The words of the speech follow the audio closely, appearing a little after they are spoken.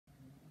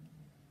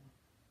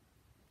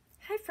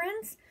Hi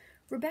friends,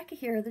 Rebecca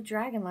here, the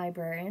Dragon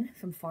Librarian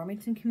from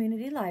Farmington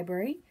Community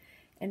Library,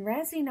 and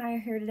Razzie and I are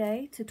here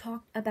today to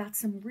talk about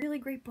some really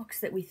great books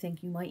that we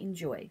think you might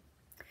enjoy.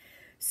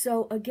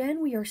 So again,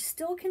 we are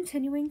still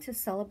continuing to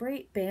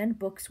celebrate Banned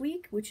Books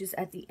Week, which is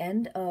at the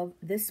end of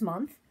this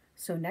month,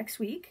 so next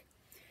week.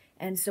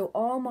 And so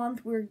all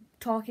month we're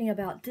talking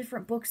about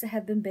different books that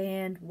have been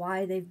banned,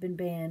 why they've been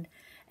banned,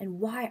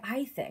 and why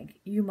I think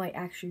you might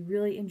actually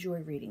really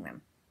enjoy reading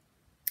them.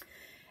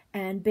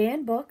 And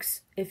banned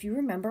books, if you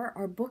remember,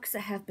 are books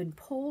that have been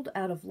pulled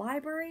out of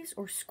libraries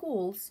or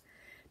schools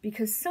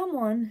because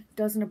someone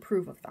doesn't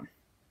approve of them.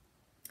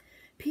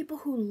 People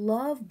who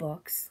love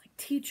books, like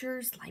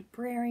teachers,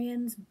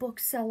 librarians,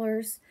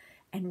 booksellers,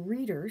 and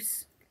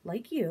readers,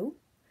 like you,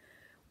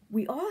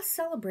 we all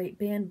celebrate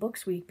Banned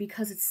Books Week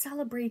because it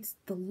celebrates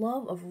the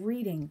love of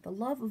reading, the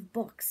love of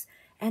books,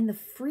 and the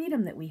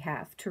freedom that we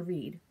have to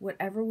read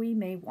whatever we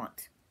may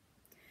want.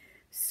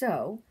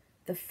 So,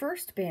 the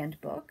first banned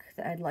book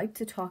that I'd like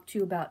to talk to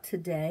you about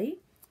today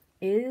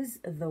is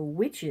The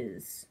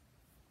Witches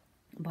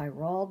by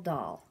Roald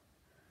Dahl.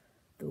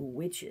 The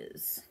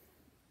Witches.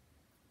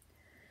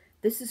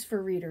 This is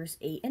for readers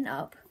 8 and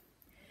up,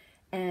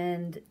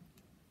 and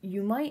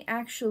you might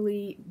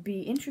actually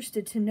be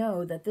interested to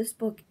know that this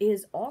book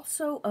is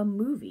also a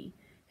movie.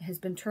 It has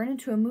been turned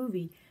into a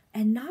movie,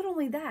 and not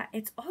only that,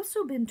 it's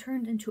also been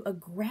turned into a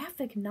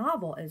graphic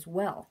novel as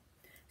well.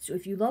 So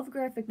if you love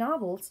graphic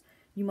novels,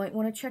 you might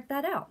want to check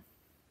that out.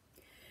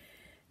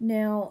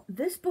 Now,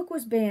 this book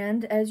was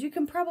banned, as you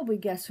can probably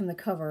guess from the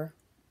cover,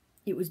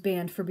 it was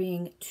banned for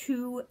being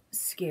too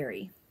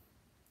scary.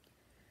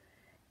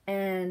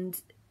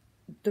 And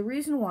the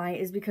reason why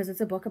is because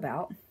it's a book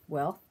about,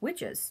 well,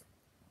 witches.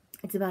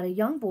 It's about a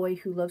young boy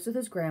who lives with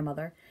his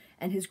grandmother,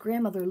 and his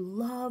grandmother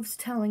loves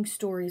telling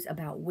stories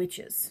about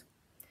witches.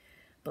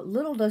 But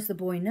little does the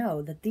boy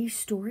know that these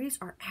stories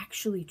are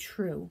actually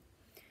true.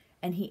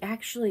 And he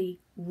actually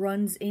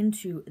runs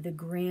into the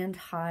Grand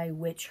High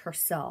Witch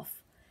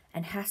herself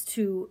and has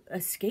to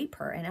escape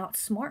her and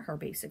outsmart her,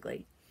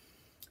 basically.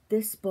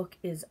 This book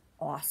is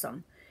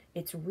awesome.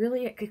 It's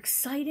really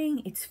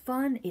exciting. It's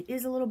fun. It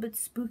is a little bit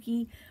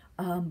spooky,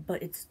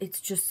 but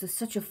it's just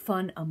such a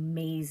fun,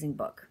 amazing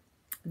book.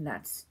 And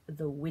that's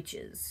The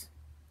Witches.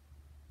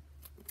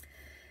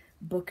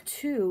 Book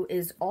 2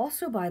 is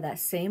also by that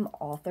same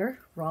author,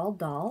 Roald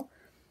Dahl,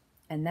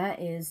 and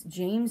that is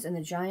James and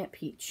the Giant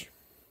Peach.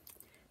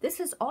 This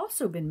has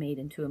also been made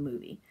into a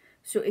movie.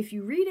 So if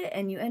you read it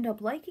and you end up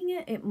liking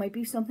it, it might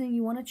be something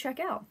you want to check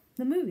out,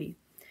 the movie.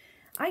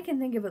 I can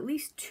think of at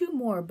least 2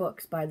 more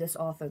books by this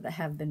author that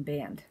have been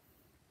banned.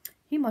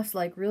 He must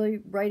like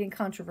really writing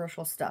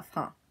controversial stuff,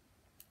 huh?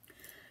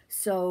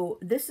 So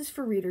this is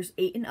for readers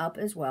 8 and up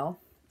as well.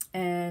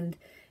 And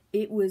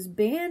it was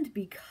banned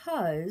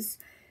because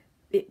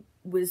it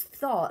was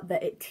thought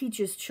that it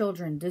teaches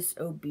children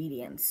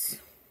disobedience.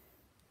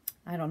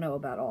 I don't know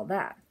about all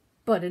that.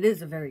 But it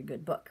is a very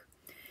good book.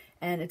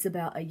 And it's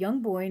about a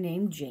young boy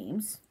named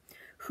James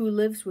who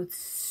lives with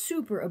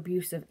super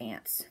abusive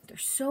aunts. They're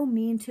so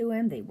mean to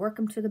him. They work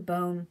him to the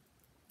bone.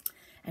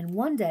 And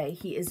one day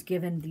he is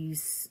given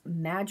these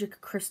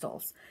magic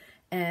crystals,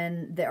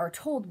 and they are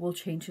told will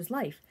change his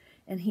life.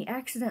 And he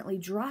accidentally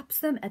drops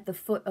them at the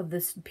foot of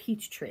this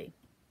peach tree.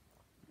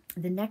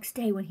 The next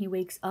day when he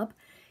wakes up,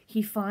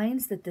 he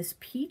finds that this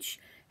peach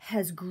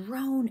has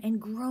grown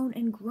and grown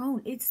and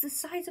grown. It's the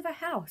size of a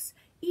house,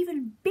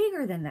 even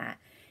bigger than that.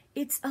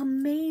 It's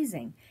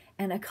amazing.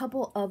 And a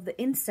couple of the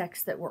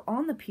insects that were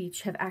on the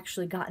peach have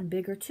actually gotten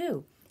bigger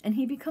too. And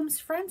he becomes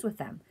friends with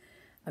them.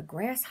 A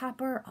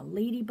grasshopper, a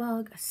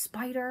ladybug, a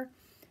spider.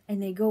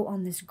 And they go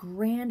on this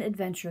grand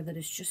adventure that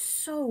is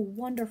just so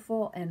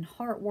wonderful and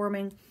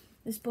heartwarming.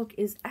 This book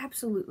is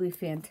absolutely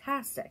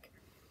fantastic.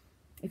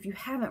 If you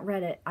haven't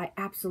read it, I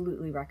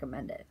absolutely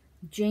recommend it.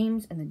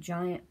 James and the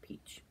Giant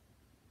Peach.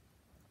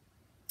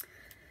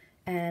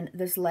 And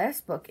this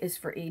last book is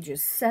for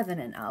ages 7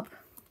 and up,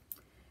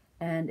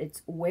 and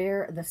it's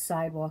Where the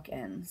Sidewalk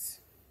Ends.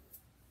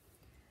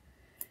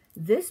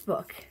 This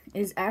book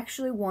is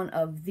actually one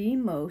of the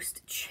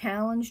most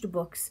challenged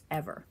books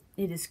ever.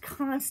 It is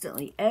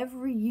constantly,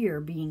 every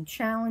year, being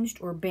challenged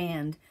or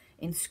banned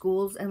in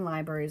schools and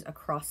libraries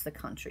across the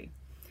country.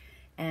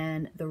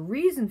 And the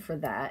reason for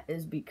that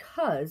is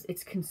because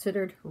it's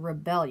considered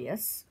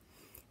rebellious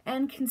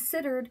and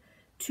considered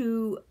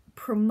to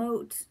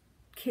promote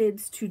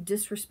kids to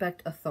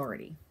disrespect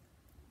authority.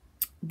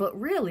 But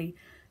really,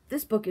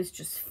 this book is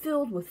just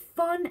filled with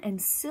fun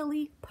and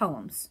silly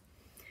poems.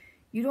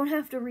 You don't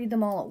have to read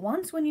them all at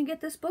once when you get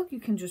this book. You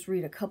can just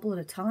read a couple at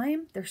a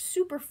time. They're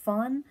super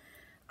fun.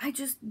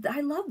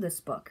 I love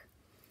this book.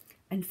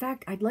 In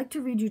fact, I'd like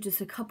to read you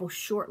just a couple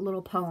short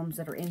little poems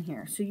that are in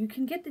here so you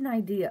can get an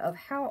idea of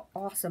how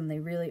awesome they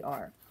really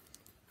are.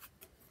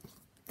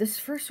 This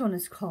first one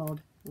is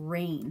called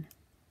Rain.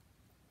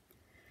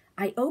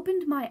 I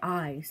opened my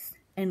eyes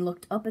and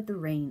looked up at the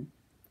rain,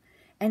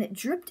 and it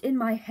dripped in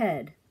my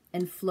head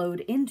and flowed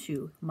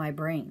into my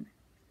brain.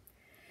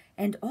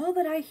 And all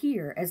that I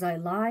hear as I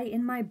lie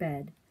in my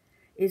bed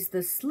is the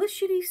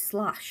slishity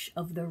slosh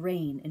of the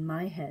rain in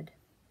my head.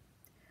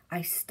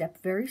 I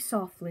step very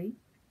softly.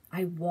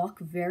 I walk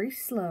very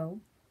slow.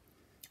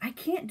 I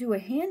can't do a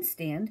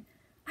handstand.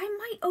 I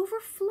might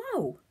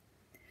overflow.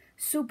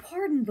 So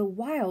pardon the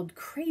wild,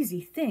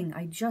 crazy thing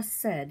I just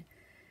said.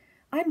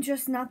 I'm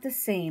just not the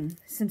same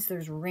since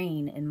there's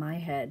rain in my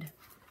head.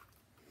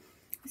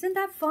 Isn't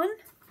that fun?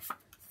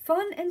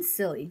 Fun and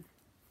silly.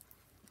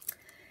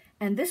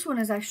 And this one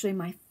is actually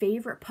my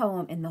favorite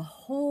poem in the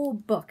whole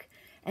book.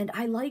 And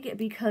I like it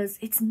because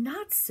it's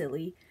not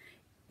silly.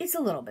 It's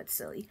a little bit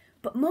silly.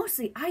 But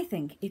mostly I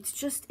think it's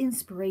just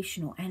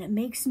inspirational. And it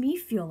makes me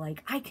feel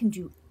like I can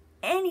do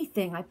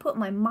anything I put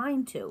my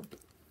mind to.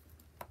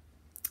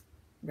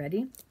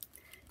 Ready?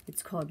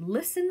 It's called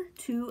Listen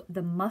to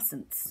the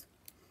Mustn'ts.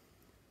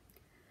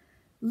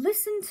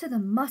 Listen to the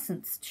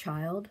mustn'ts,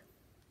 child.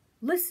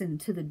 Listen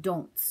to the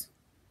don'ts.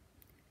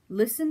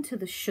 Listen to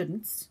the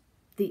shouldn'ts,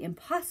 the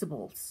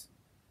impossibles,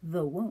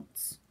 the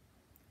won'ts.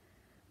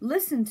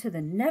 Listen to the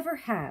never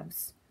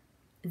haves,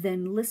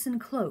 then listen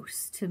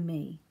close to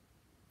me.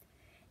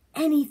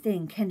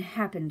 Anything can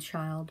happen,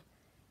 child.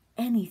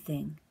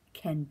 Anything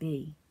can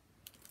be.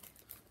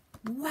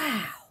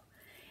 Wow!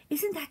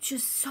 Isn't that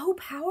just so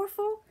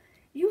powerful?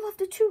 You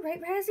loved it too,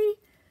 right, Razzie?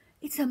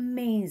 It's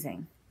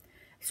amazing.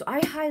 So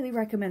I highly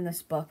recommend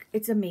this book.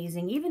 It's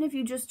amazing. Even if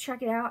you just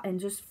check it out and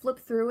just flip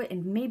through it,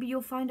 and maybe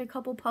you'll find a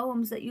couple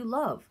poems that you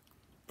love.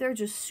 They're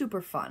just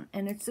super fun,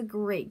 and it's a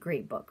great,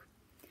 great book.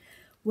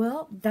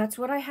 Well, that's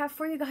what I have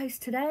for you guys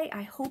today.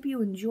 I hope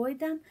you enjoyed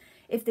them.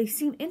 If they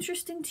seem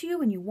interesting to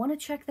you and you want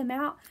to check them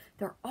out,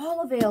 they're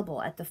all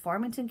available at the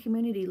Farmington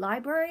Community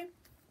Library.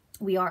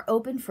 We are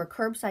open for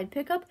curbside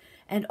pickup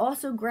and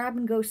also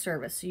grab-and-go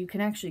service, so you can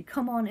actually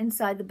come on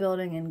inside the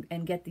building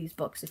and get these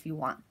books if you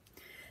want.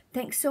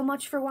 Thanks so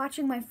much for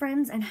watching, my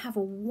friends, and have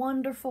a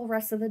wonderful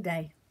rest of the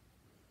day.